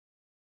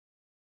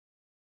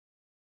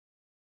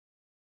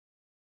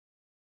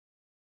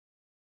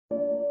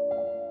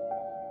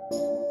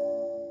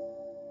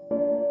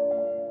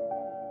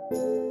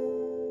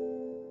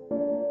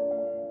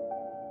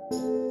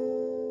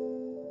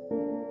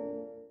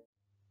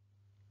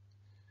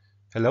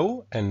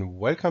Hello and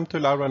welcome to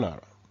Lyra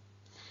Nara.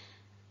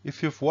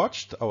 If you've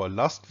watched our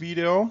last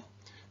video,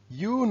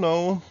 you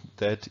know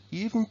that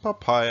even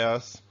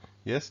papayas,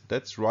 yes,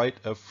 that's right,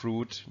 a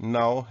fruit,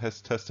 now has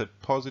tested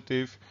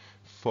positive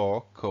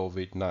for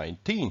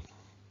COVID-19.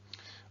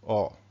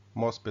 Or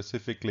more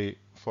specifically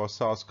for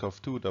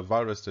SARS-CoV-2, the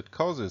virus that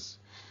causes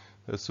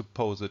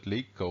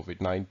supposedly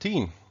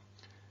COVID-19.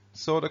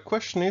 So the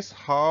question is,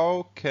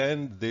 how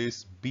can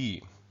this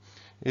be?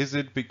 Is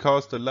it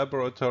because the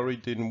laboratory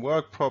didn't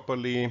work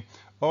properly,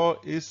 or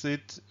is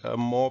it a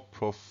more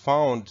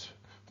profound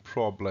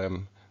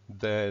problem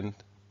than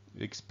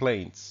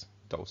explains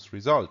those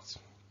results?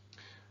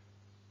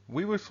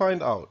 We will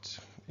find out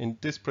in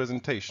this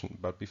presentation,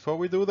 but before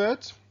we do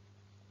that,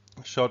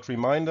 a short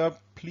reminder,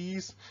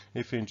 please,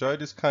 if you enjoy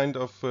this kind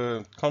of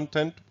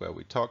content where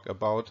we talk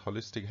about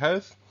holistic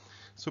health,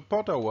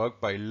 support our work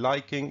by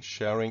liking,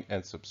 sharing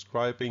and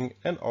subscribing,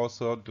 and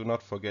also do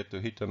not forget to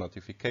hit the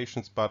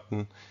notifications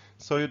button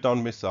so you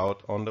don't miss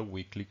out on the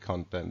weekly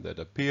content that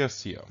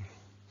appears here.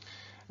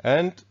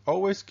 And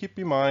always keep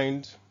in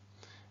mind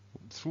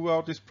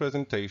throughout this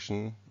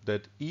presentation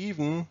that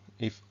even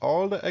if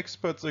all the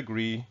experts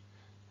agree,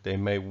 they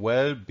may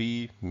well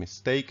be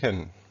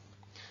mistaken.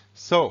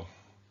 So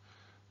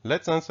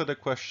let's answer the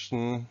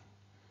question,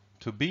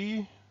 to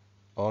be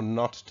or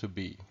not to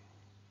be.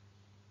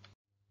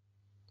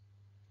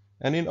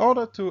 And in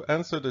order to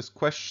answer this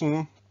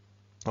question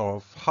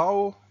of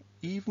how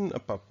even a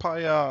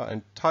papaya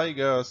and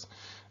tigers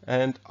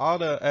and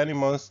other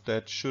animals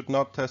that should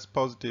not test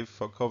positive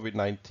for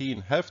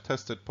COVID-19 have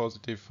tested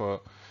positive for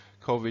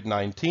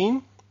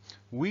COVID-19,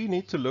 we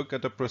need to look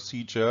at the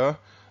procedure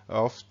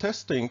of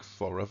testing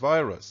for a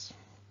virus.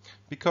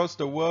 Because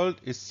the world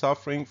is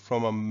suffering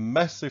from a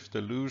massive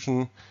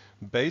delusion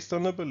based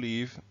on the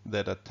belief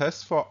that a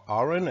test for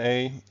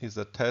RNA is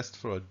a test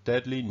for a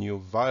deadly new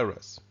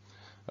virus.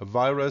 A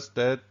virus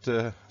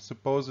that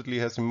supposedly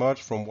has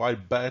emerged from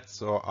wild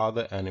bats or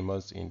other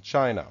animals in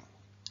China.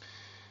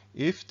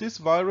 If this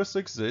virus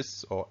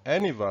exists, or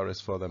any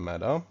virus for that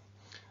matter,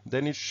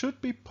 then it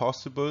should be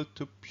possible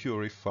to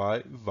purify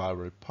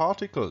viral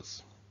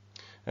particles.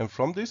 And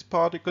from these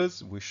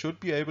particles we should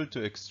be able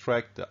to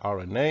extract the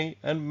RNA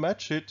and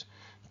match it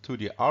to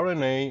the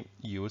RNA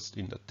used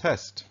in the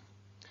test.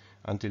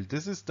 Until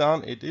this is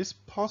done, it is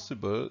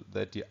possible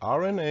that the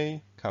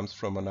RNA comes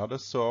from another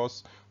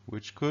source,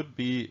 which could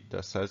be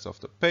the cells of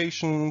the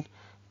patient,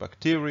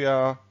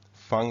 bacteria,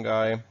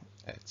 fungi,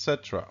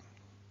 etc.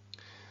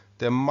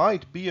 There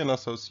might be an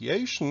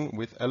association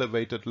with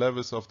elevated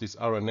levels of this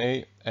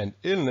RNA and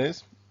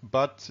illness,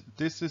 but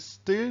this is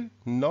still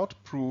not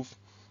proof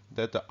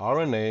that the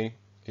RNA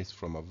is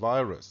from a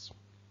virus.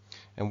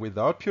 And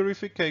without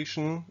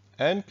purification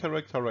and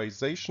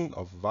characterization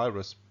of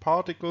virus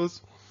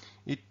particles,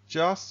 it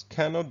just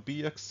cannot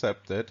be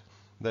accepted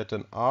that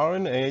an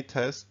RNA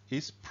test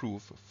is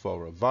proof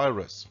for a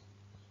virus.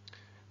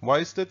 Why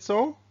is that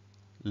so?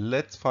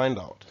 Let's find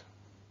out.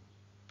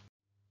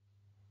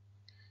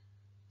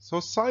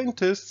 So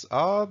scientists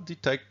are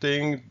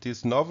detecting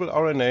this novel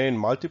RNA in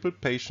multiple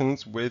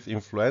patients with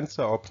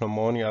influenza or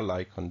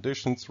pneumonia-like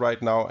conditions right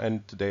now,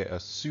 and they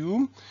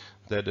assume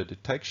that the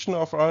detection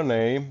of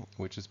RNA,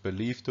 which is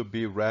believed to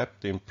be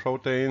wrapped in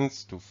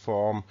proteins to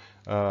form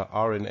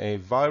RNA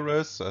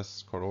virus,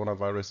 as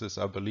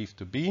coronaviruses are believed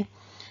to be,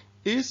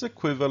 is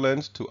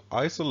equivalent to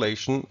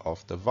isolation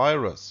of the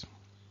virus.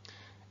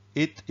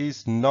 It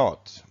is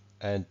not,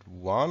 and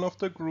one of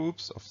the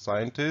groups of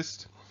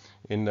scientists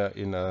in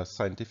a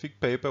scientific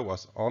paper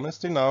was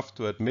honest enough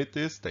to admit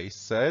this. They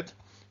said,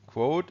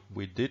 quote,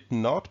 "We did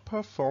not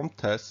perform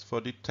tests for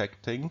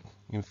detecting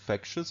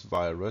infectious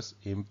virus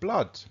in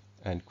blood,"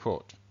 end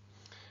quote.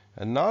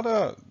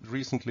 Another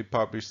recently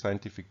published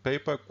scientific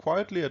paper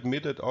quietly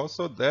admitted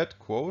also that,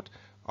 quote,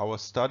 "Our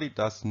study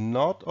does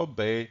not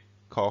obey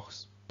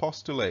Koch's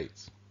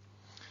postulates."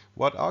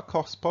 What are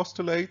Koch's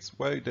postulates?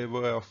 Well, they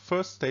were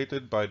first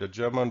stated by the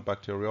German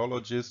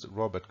bacteriologist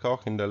Robert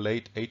Koch in the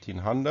late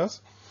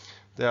 1800s.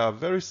 They are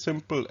very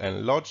simple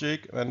and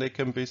logic, and they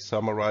can be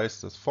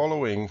summarized as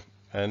following,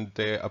 and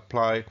they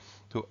apply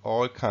to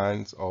all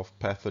kinds of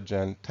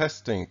pathogen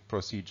testing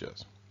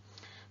procedures.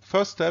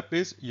 First step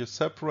is you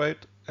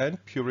separate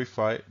and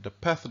purify the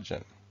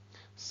pathogen.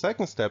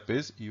 Second step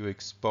is you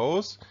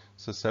expose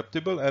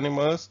susceptible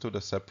animals to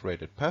the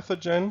separated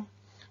pathogen.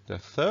 The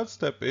third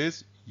step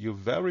is you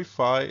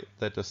verify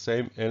that the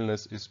same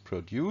illness is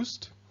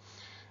produced.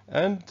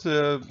 And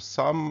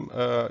some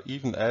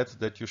even add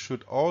that you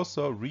should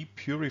also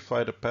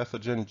re-purify the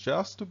pathogen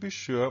just to be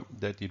sure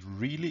that it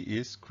really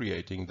is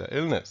creating the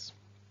illness.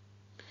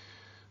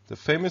 The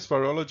famous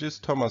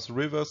virologist Thomas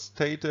Rivers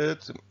stated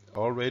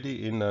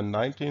already in a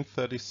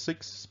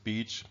 1936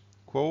 speech,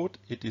 quote,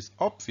 "It is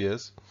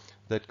obvious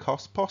that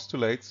Koch's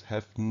postulates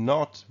have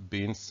not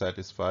been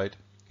satisfied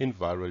in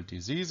viral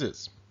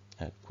diseases,"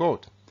 end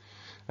quote.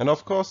 And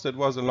of course that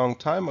was a long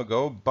time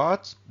ago,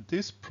 but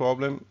this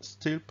problem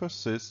still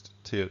persists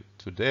till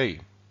today.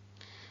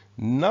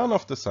 None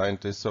of the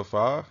scientists so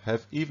far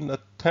have even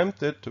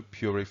attempted to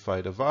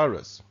purify the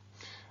virus.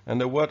 And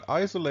the word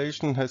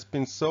isolation has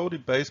been so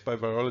debased by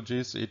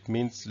virologists, it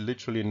means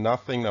literally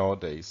nothing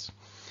nowadays.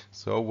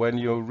 So when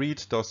you read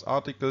those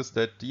articles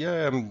that,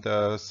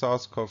 the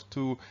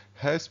SARS-CoV-2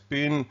 has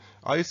been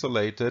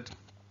isolated,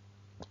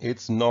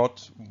 it's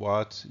not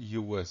what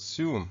you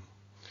assume.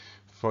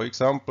 For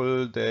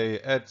example, they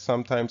add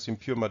sometimes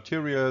impure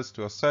materials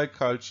to a cell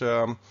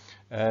culture,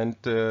 and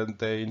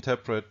they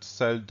interpret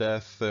cell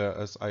death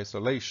as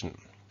isolation.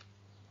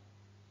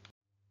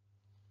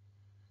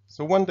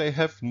 So when they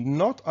have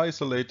not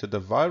isolated the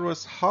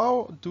virus,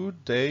 how do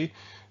they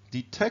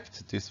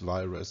detect this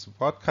virus?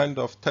 What kind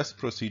of test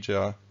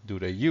procedure do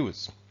they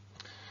use?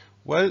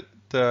 Well,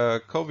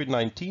 the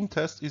COVID-19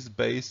 test is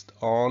based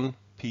on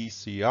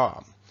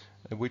PCR,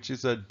 which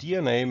is a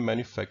DNA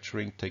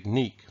manufacturing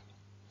technique.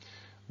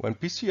 When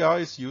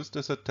PCR is used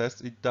as a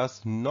test, it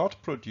does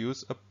not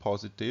produce a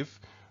positive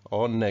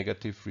or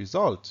negative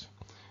result.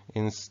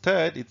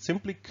 Instead, it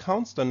simply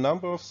counts the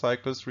number of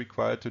cycles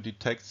required to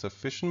detect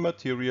sufficient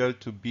material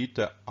to beat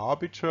the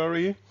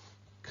arbitrary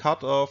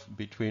cutoff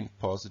between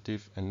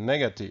positive and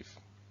negative.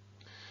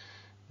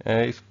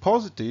 If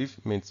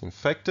positive means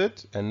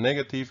infected and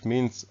negative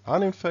means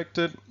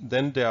uninfected,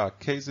 then there are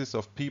cases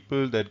of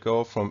people that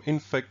go from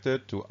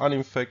infected to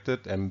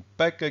uninfected and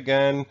back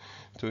again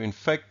to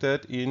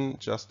infected in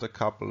just a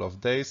couple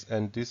of days,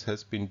 and this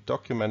has been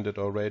documented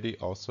already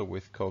also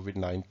with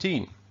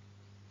COVID-19.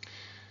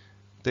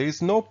 There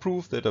is no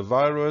proof that a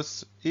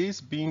virus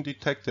is being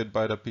detected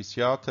by the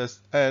PCR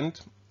test,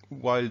 and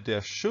while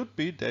there should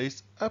be, there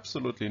is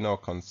absolutely no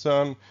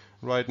concern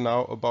right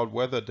now about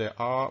whether there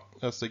are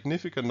a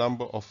significant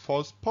number of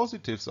false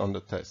positives on the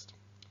test,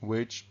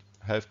 which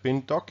have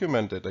been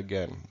documented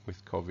again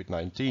with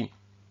COVID-19.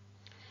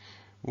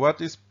 What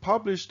is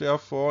published,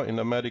 therefore, in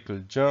the medical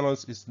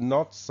journals is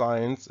not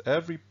science.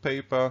 Every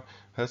paper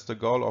has the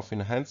goal of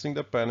enhancing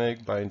the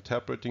panic by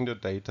interpreting the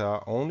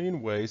data only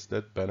in ways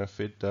that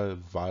benefit the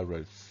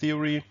viral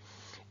theory,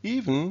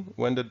 even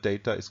when the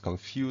data is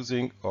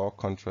confusing or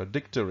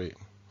contradictory.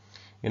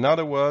 In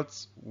other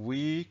words,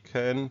 we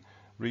can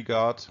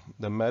regard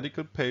the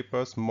medical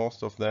papers,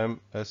 most of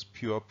them, as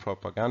pure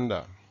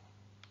propaganda.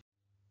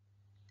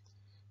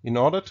 In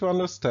order to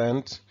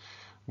understand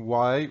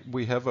why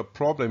we have a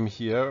problem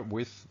here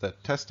with the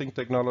testing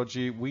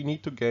technology, we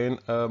need to gain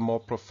a more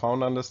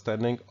profound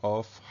understanding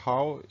of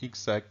how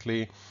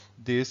exactly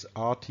this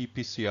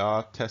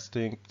rt-pcr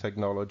testing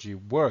technology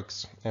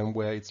works and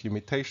where its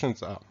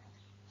limitations are.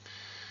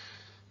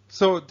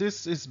 So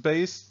this is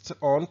based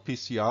on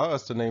PCR,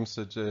 as the name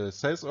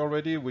says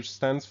already, which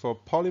stands for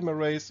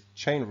polymerase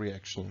chain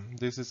reaction.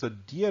 This is a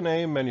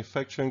DNA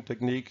manufacturing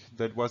technique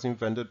that was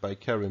invented by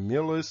Carey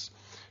Mullis,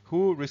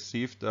 who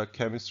received a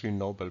chemistry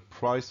Nobel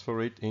Prize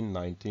for it in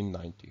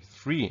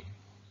 1993.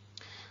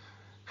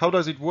 How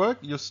does it work?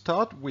 You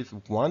start with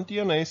one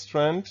DNA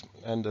strand,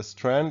 and the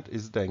strand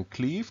is then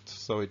cleaved,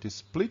 so it is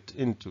split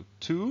into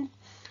two,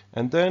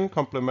 and then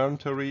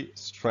complementary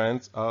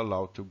strands are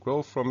allowed to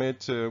grow from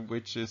it,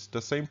 which is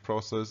the same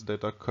process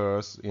that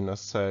occurs in a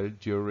cell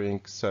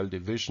during cell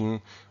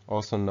division,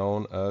 also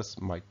known as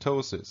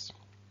mitosis.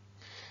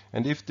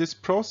 And if this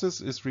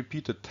process is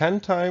repeated 10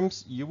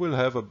 times, you will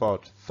have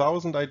about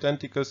 1,000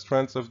 identical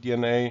strands of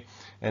DNA,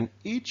 and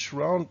each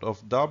round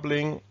of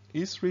doubling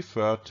is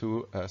referred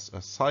to as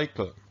a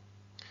cycle.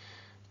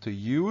 To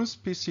use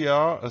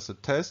PCR as a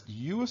test,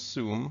 you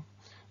assume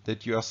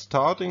that you are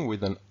starting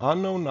with an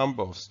unknown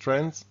number of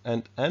strands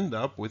and end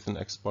up with an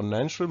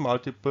exponential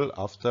multiple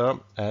after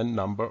n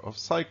number of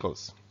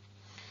cycles.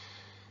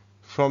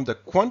 From the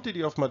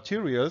quantity of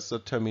materials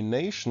at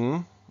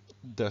termination,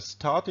 the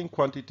starting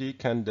quantity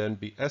can then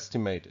be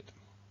estimated.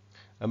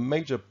 A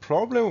major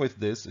problem with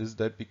this is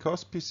that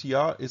because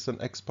PCR is an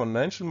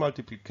exponential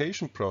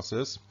multiplication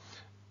process,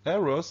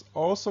 errors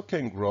also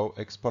can grow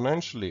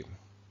exponentially.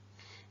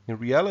 In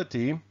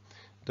reality,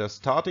 the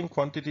starting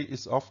quantity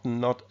is often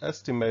not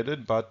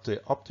estimated, but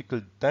the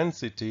optical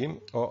density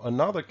or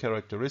another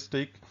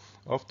characteristic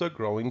of the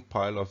growing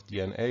pile of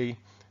DNA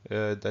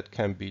that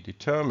can be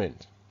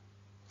determined.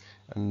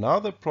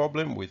 Another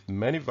problem with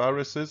many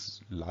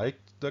viruses, like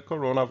the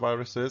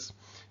coronaviruses,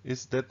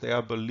 is that they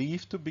are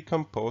believed to be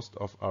composed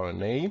of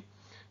RNA,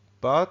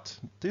 but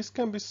this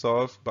can be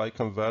solved by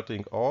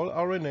converting all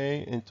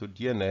RNA into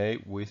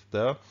DNA with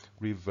the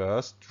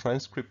reverse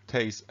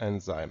transcriptase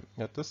enzyme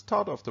at the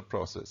start of the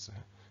process.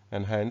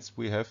 And hence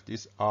we have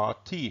this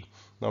RT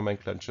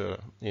nomenclature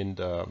in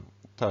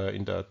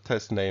the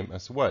test name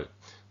as well.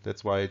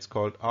 That's why it's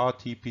called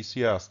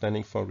rt-pcr,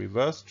 standing for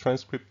reverse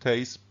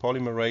transcriptase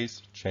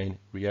polymerase chain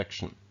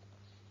reaction.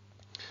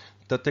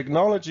 The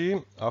technology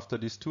after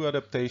these two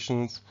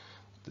adaptations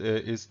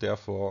is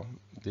therefore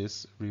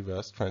this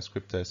reverse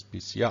transcriptase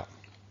PCR.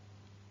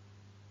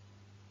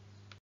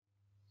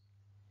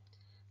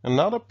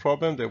 Another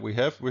problem that we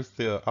have with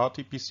the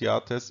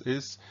rt-pcr test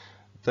is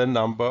the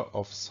number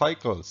of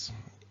cycles,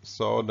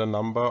 so the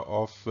number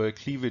of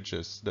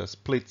cleavages, the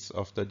splits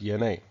of the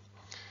DNA.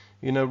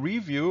 In a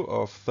review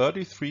of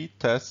 33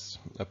 tests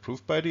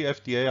approved by the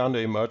FDA under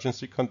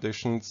emergency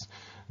conditions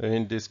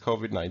in this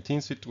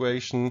COVID-19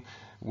 situation,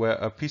 where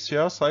a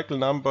PCR cycle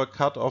number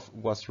cutoff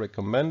was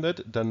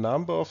recommended, the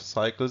number of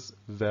cycles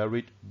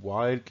varied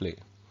wildly.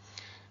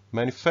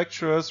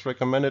 Manufacturers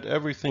recommended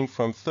everything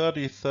from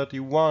 30,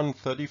 31,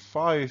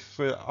 35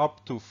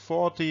 up to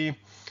 40,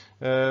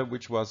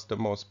 which was the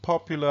most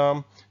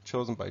popular,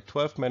 chosen by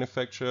 12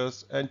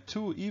 manufacturers, and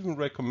 2 even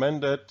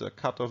recommended a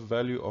cutoff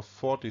value of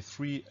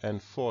 43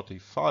 and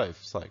 45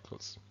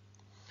 cycles.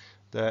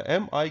 The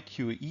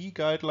MIQE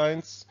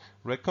guidelines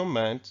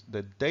recommend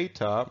that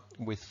data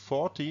with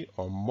 40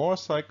 or more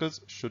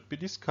cycles should be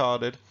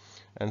discarded,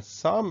 and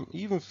some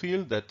even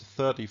feel that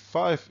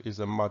 35 is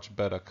a much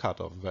better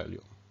cutoff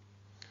value.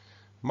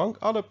 Among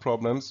other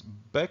problems,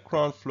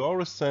 background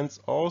fluorescence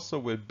also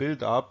will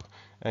build up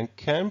and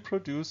can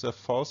produce a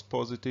false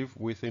positive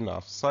with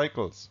enough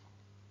cycles.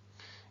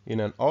 In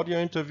an audio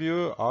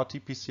interview,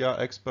 rt-pcr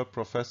expert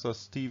Professor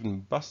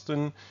Stephen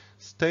Buston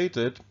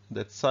stated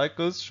that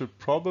cycles should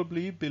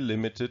probably be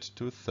limited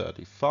to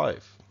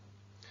 35.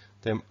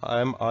 The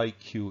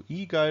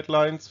MIQE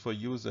guidelines for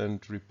use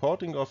and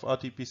reporting of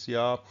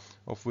rt-pcr,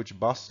 of which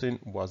Buston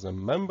was a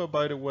member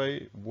by the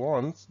way,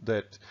 warns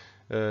that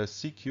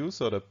CQs,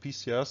 or the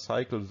PCR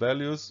cycle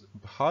values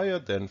higher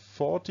than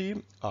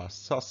 40 are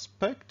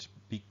suspect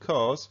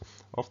because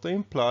of the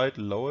implied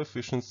low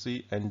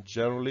efficiency and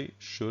generally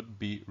should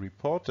be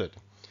reported,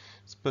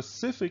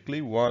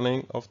 specifically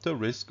warning of the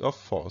risk of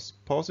false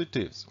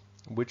positives,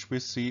 which we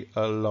see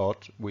a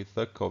lot with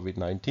the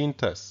COVID-19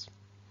 tests.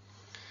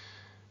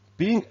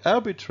 Being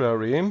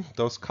arbitrary,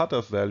 those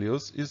cutoff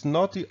values is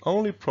not the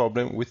only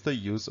problem with the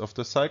use of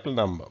the cycle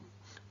number.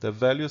 The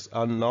values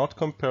are not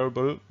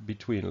comparable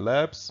between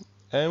labs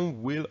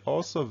and will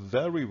also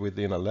vary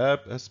within a lab,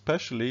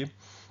 especially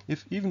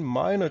if even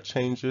minor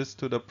changes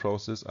to the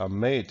process are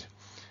made.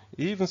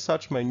 Even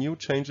such minute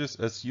changes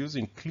as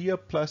using clear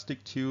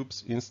plastic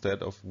tubes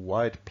instead of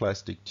white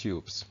plastic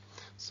tubes.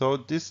 So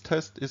this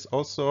test is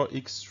also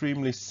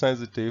extremely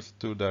sensitive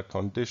to the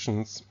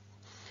conditions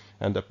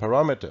and the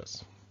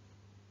parameters.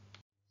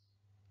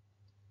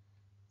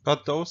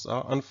 But those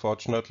are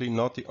unfortunately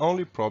not the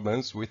only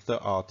problems with the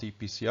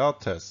rt-pcr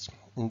test.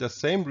 In the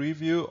same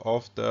review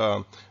of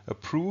the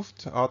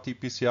approved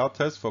rt-pcr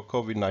test for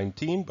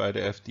COVID-19 by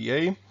the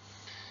FDA,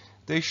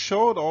 they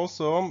showed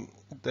also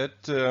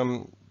that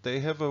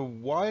they have a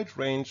wide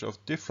range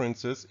of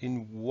differences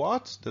in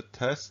what the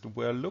tests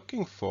were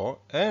looking for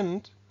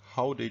and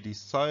how they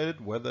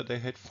decided whether they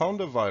had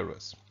found a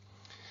virus.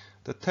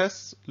 The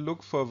tests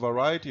look for a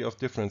variety of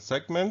different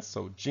segments,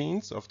 so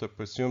genes of the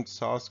presumed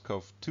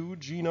SARS-CoV-2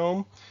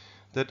 genome,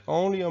 that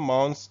only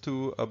amounts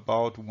to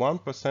about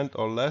 1%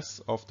 or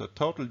less of the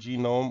total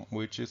genome,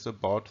 which is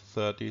about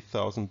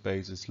 30,000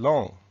 bases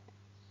long.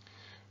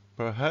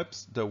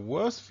 Perhaps the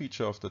worst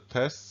feature of the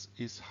tests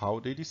is how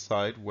they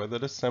decide whether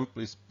the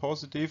sample is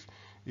positive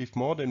if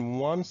more than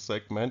one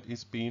segment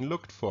is being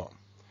looked for.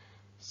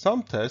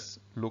 Some tests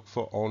look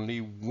for only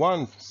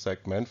one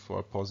segment for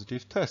a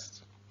positive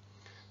test.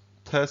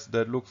 Tests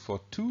that look for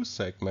 2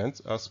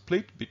 segments are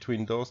split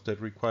between those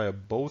that require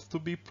both to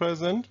be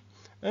present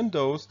and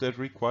those that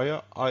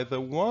require either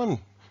one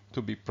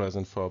to be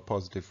present for a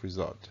positive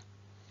result.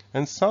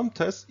 And some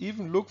tests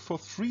even look for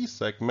 3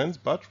 segments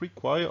but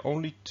require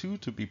only 2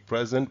 to be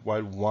present,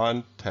 while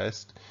one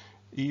test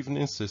even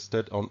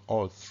insisted on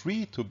all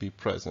 3 to be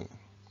present.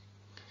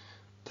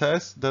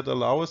 Tests that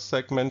allow a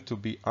segment to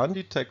be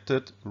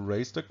undetected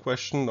raise the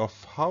question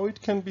of how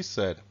it can be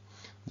said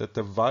that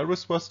the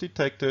virus was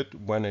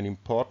detected when an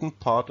important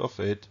part of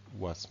it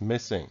was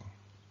missing.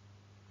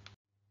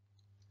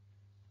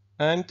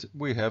 And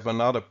we have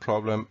another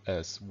problem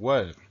as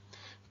well,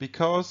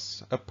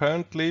 because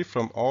apparently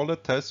from all the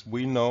tests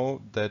we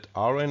know that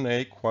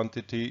RNA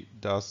quantity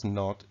does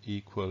not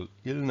equal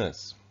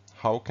illness.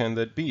 How can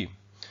that be?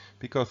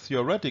 Because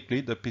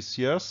theoretically the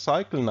PCR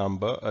cycle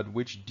number at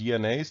which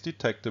DNA is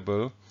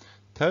detectable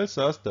tells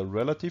us the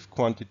relative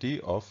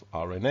quantity of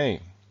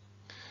RNA.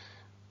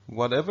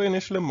 Whatever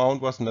initial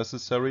amount was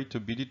necessary to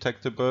be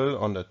detectable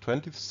on the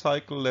 20th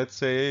cycle, let's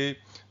say,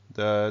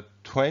 the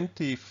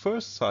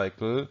 21st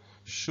cycle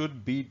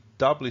should be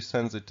doubly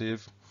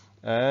sensitive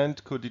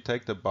and could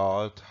detect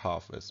about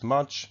half as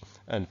much,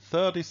 and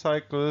 30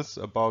 cycles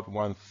about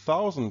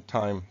 1,000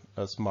 times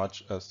as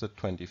much as the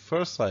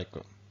 21st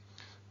cycle.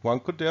 One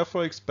could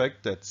therefore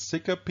expect that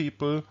sicker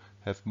people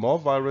have more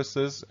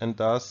viruses and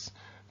thus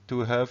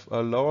to have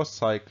a lower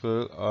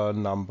cycle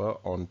number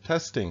on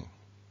testing.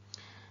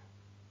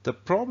 The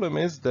problem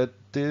is that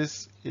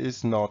this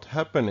is not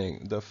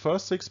happening. The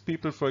first 6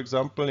 people, for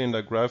example, in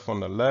the graph on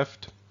the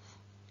left,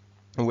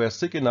 were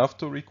sick enough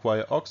to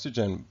require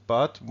oxygen,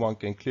 but one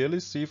can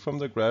clearly see from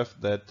the graph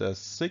that the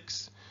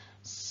 6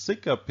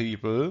 sicker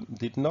people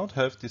did not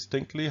have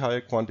distinctly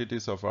higher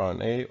quantities of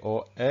RNA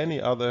or any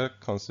other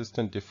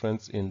consistent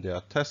difference in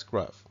their test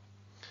graph.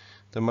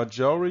 The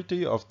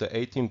majority of the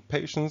 18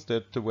 patients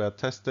that were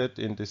tested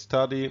in this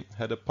study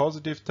had a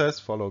positive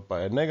test followed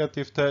by a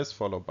negative test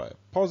followed by a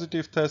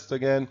positive test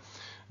again,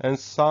 and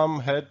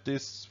some had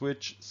this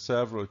switch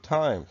several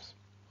times.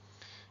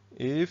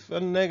 If a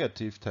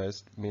negative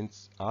test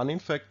means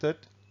uninfected,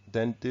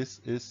 then this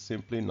is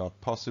simply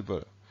not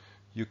possible.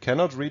 You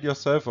cannot rid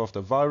yourself of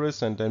the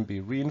virus and then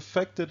be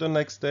reinfected the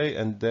next day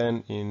and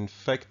then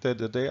infected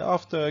the day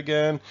after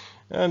again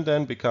and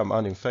then become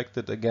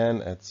uninfected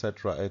again,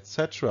 etc.,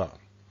 etc.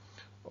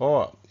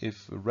 Or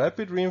if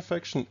rapid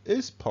reinfection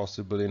is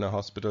possible in a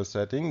hospital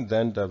setting,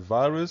 then the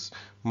virus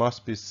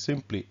must be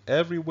simply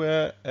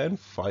everywhere and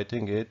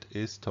fighting it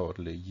is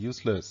totally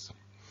useless.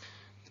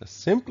 The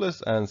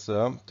simplest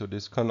answer to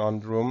this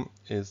conundrum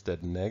is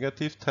that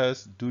negative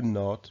tests do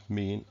not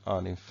mean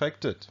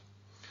uninfected.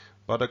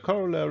 But a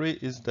corollary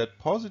is that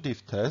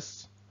positive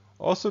tests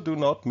also do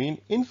not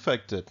mean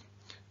infected,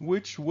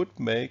 which would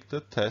make the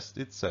test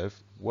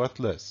itself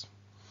worthless.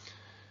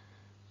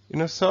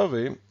 In a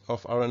survey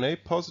of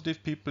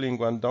RNA-positive people in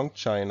Guangdong,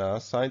 China,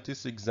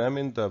 scientists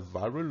examined the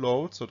viral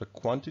load, so the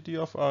quantity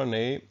of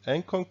RNA,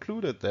 and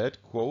concluded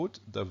that, quote,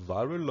 the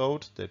viral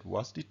load that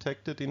was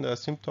detected in the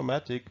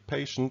asymptomatic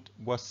patient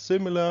was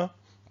similar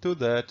to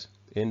that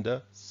in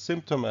the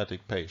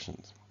symptomatic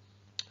patient.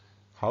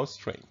 How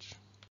strange.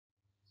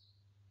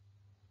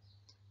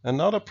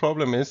 Another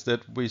problem is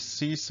that we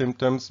see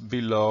symptoms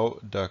below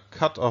the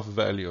cutoff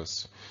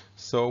values,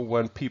 so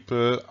when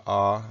people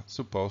are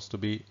supposed to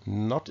be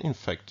not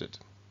infected.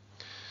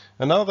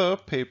 Another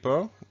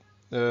paper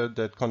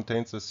that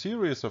contains a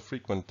series of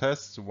frequent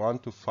tests, 1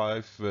 to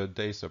 5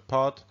 days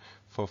apart,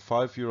 for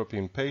 5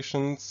 European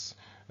patients,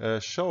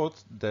 showed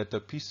that the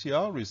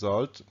PCR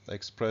result,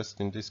 expressed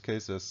in this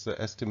case as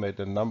the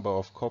estimated number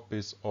of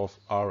copies of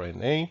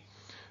RNA,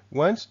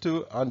 went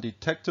to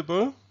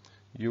undetectable.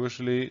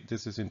 Usually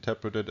this is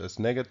interpreted as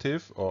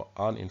negative or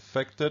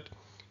uninfected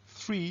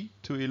 3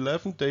 to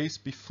 11 days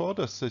before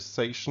the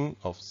cessation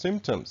of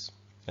symptoms,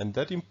 and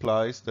that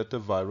implies that the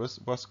virus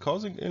was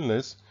causing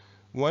illness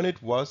when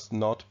it was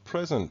not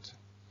present.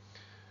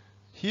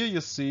 Here you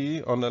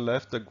see on the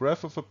left a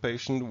graph of a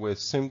patient with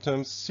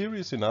symptoms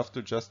serious enough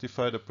to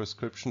justify the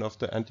prescription of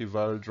the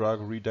antiviral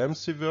drug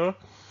remdesivir,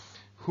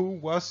 who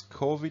was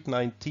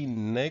COVID-19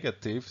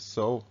 negative,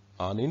 so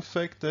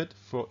uninfected,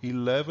 for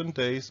 11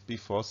 days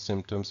before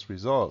symptoms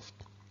resolved.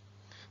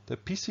 The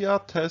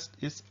PCR test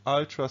is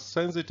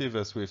ultra-sensitive,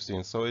 as we've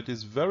seen, so it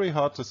is very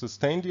hard to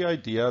sustain the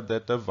idea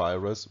that the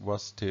virus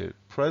was still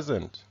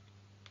present.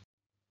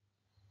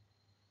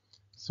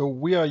 So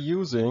we are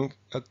using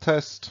a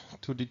test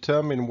to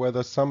determine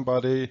whether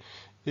somebody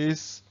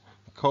is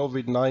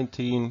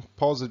COVID-19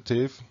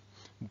 positive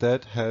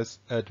that has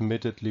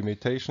admitted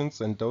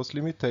limitations, and those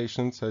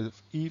limitations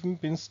have even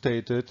been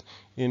stated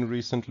in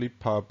recently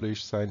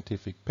published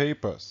scientific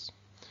papers.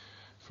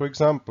 For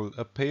example,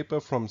 a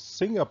paper from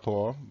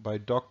Singapore by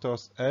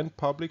doctors and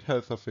public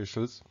health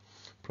officials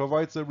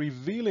provides a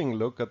revealing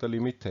look at the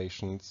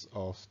limitations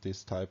of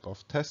this type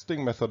of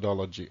testing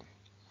methodology.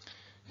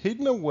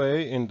 Hidden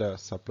away in the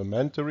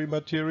supplementary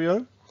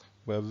material,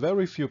 where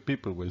very few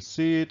people will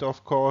see it,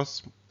 of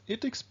course,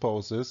 it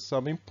exposes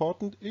some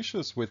important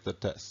issues with the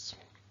tests.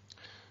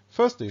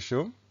 First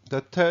issue,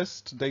 the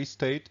test, they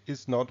state,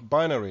 is not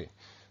binary,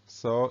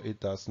 so it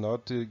does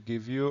not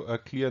give you a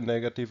clear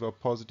negative or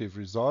positive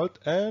result,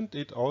 and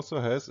it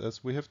also has,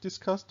 as we have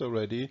discussed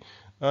already,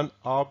 an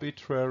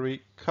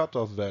arbitrary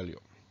cutoff value,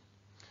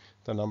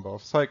 the number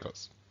of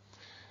cycles.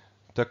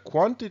 The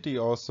quantity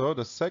also,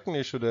 the second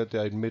issue that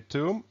they admit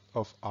to,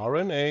 of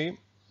RNA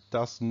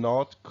does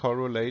not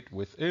correlate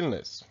with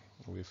illness.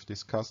 We've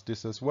discussed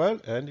this as well,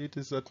 and it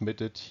is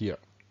admitted here.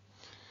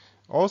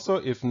 Also,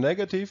 if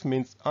negative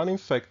means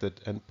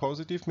uninfected and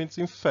positive means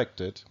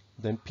infected,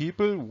 then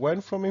people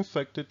went from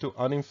infected to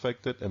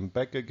uninfected and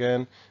back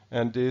again,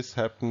 and this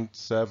happened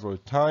several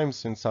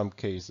times in some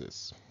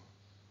cases.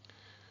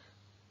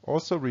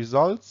 Also,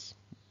 results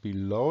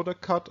below the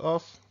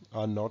cutoff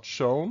are not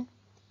shown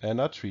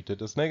and are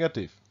treated as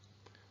negative.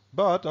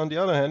 But on the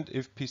other hand,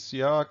 if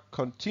PCR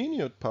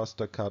continued past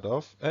the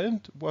cutoff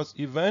and was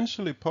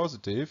eventually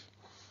positive,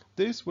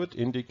 this would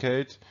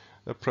indicate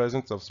the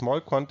presence of small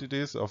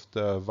quantities of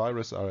the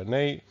virus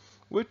RNA,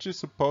 which is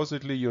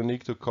supposedly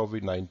unique to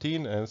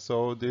COVID-19, and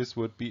so this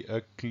would be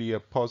a clear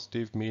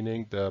positive,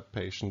 meaning the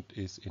patient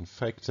is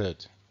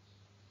infected.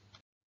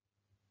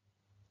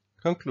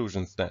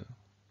 Conclusions then.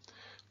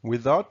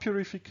 Without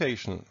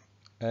purification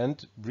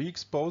and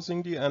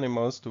re-exposing the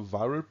animals to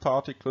viral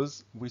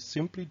particles, we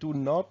simply do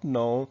not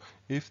know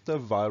if the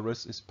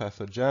virus is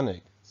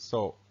pathogenic,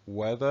 so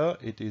whether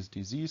it is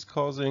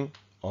disease-causing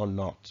or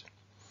not.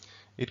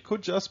 It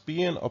could just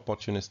be an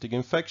opportunistic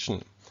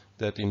infection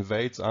that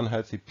invades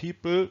unhealthy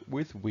people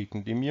with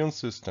weakened immune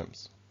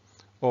systems.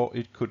 Or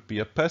it could be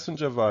a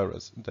passenger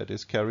virus that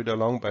is carried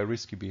along by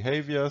risky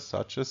behavior,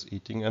 such as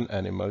eating an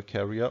animal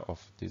carrier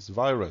of this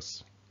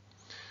virus.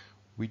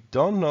 We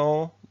don't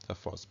know the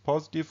false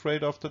positive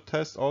rate of the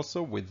test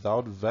also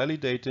without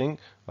validating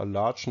a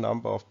large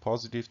number of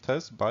positive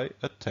tests by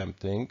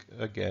attempting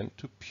again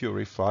to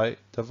purify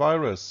the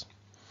virus.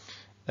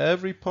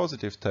 every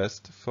positive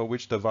test for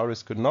which the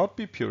virus could not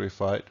be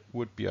purified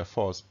would be a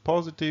false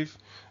positive,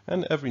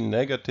 and every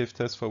negative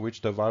test for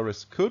which the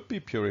virus could be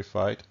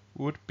purified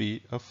would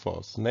be a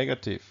false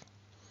negative.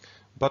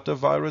 But the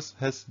virus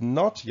has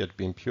not yet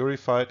been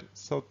purified,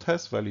 so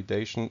test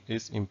validation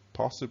is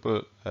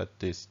impossible at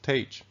this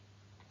stage.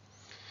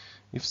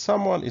 If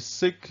someone is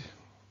sick,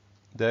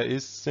 there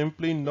is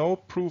simply no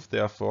proof,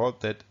 therefore,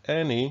 that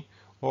any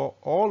or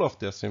all of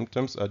their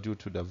symptoms are due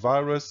to the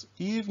virus,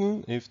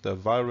 even if the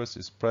virus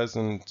is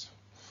present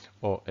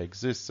or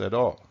exists at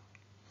all.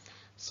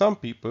 Some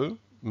people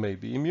may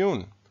be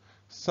immune.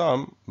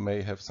 Some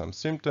may have some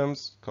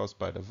symptoms caused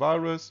by the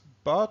virus,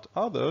 but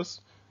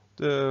others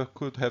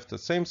could have the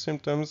same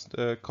symptoms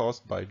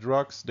caused by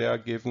drugs they are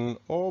given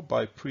or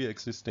by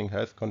pre-existing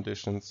health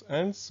conditions,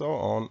 and so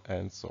on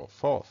and so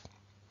forth.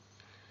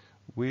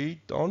 We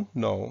don't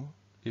know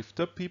if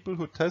the people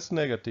who test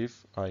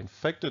negative are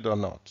infected or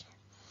not,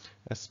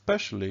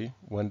 especially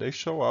when they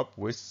show up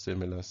with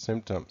similar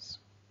symptoms.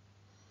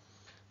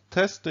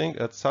 Testing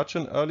at such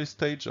an early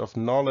stage of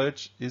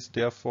knowledge is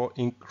therefore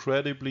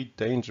incredibly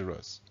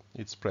dangerous.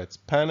 It spreads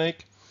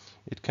panic,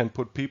 it can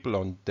put people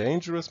on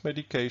dangerous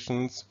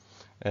medications,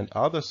 and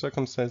other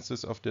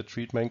circumstances of their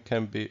treatment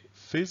can be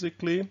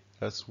physically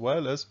as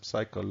well as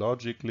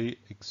psychologically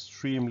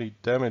extremely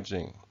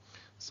damaging,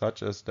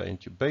 such as the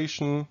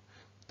intubation,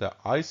 the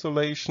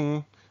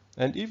isolation,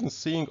 and even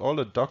seeing all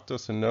the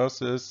doctors and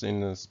nurses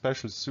in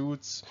special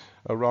suits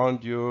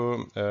around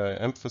you,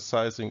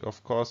 emphasizing,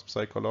 of course,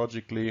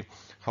 psychologically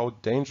how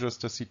dangerous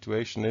the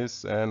situation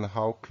is and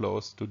how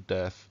close to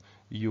death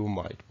you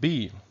might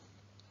be.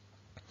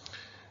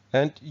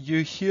 And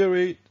you hear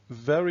it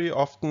very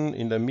often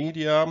in the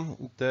media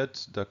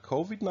that the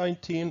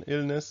COVID-19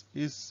 illness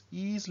is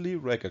easily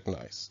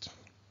recognized.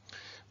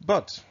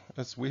 But,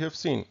 as we have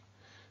seen,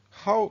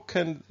 how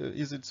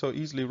is it so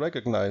easily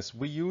recognized?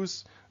 We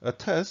use a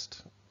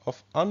test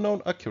of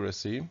unknown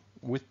accuracy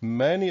with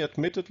many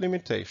admitted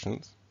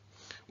limitations.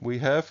 We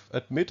have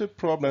admitted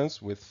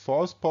problems with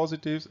false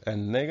positives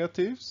and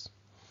negatives.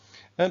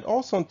 And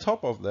also on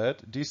top of that,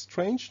 this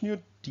strange new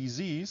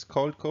disease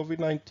called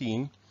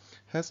COVID-19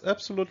 has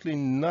absolutely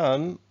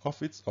none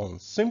of its own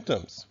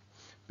symptoms,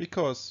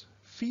 because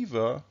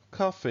fever,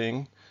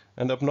 coughing,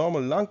 and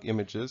abnormal lung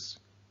images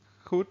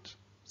could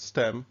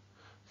stem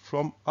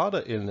from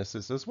other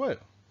illnesses as well.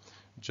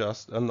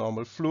 Just a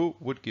normal flu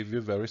would give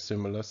you very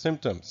similar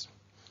symptoms.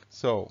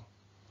 So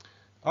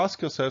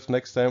ask yourself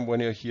next time when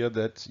you hear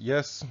that,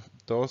 yes,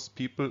 those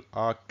people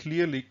are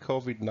clearly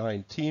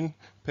COVID-19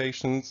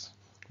 patients,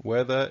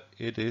 whether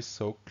it is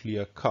so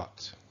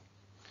clear-cut.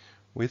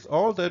 With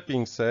all that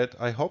being said,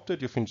 I hope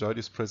that you've enjoyed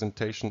this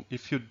presentation.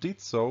 If you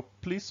did so,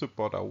 please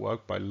support our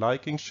work by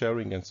liking,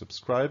 sharing, and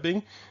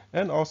subscribing.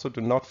 And also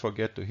do not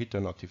forget to hit the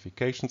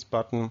notifications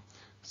button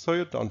so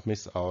you don't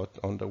miss out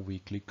on the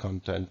weekly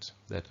content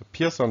that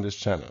appears on this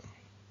channel.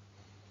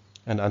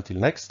 And until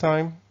next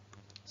time,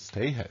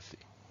 stay healthy.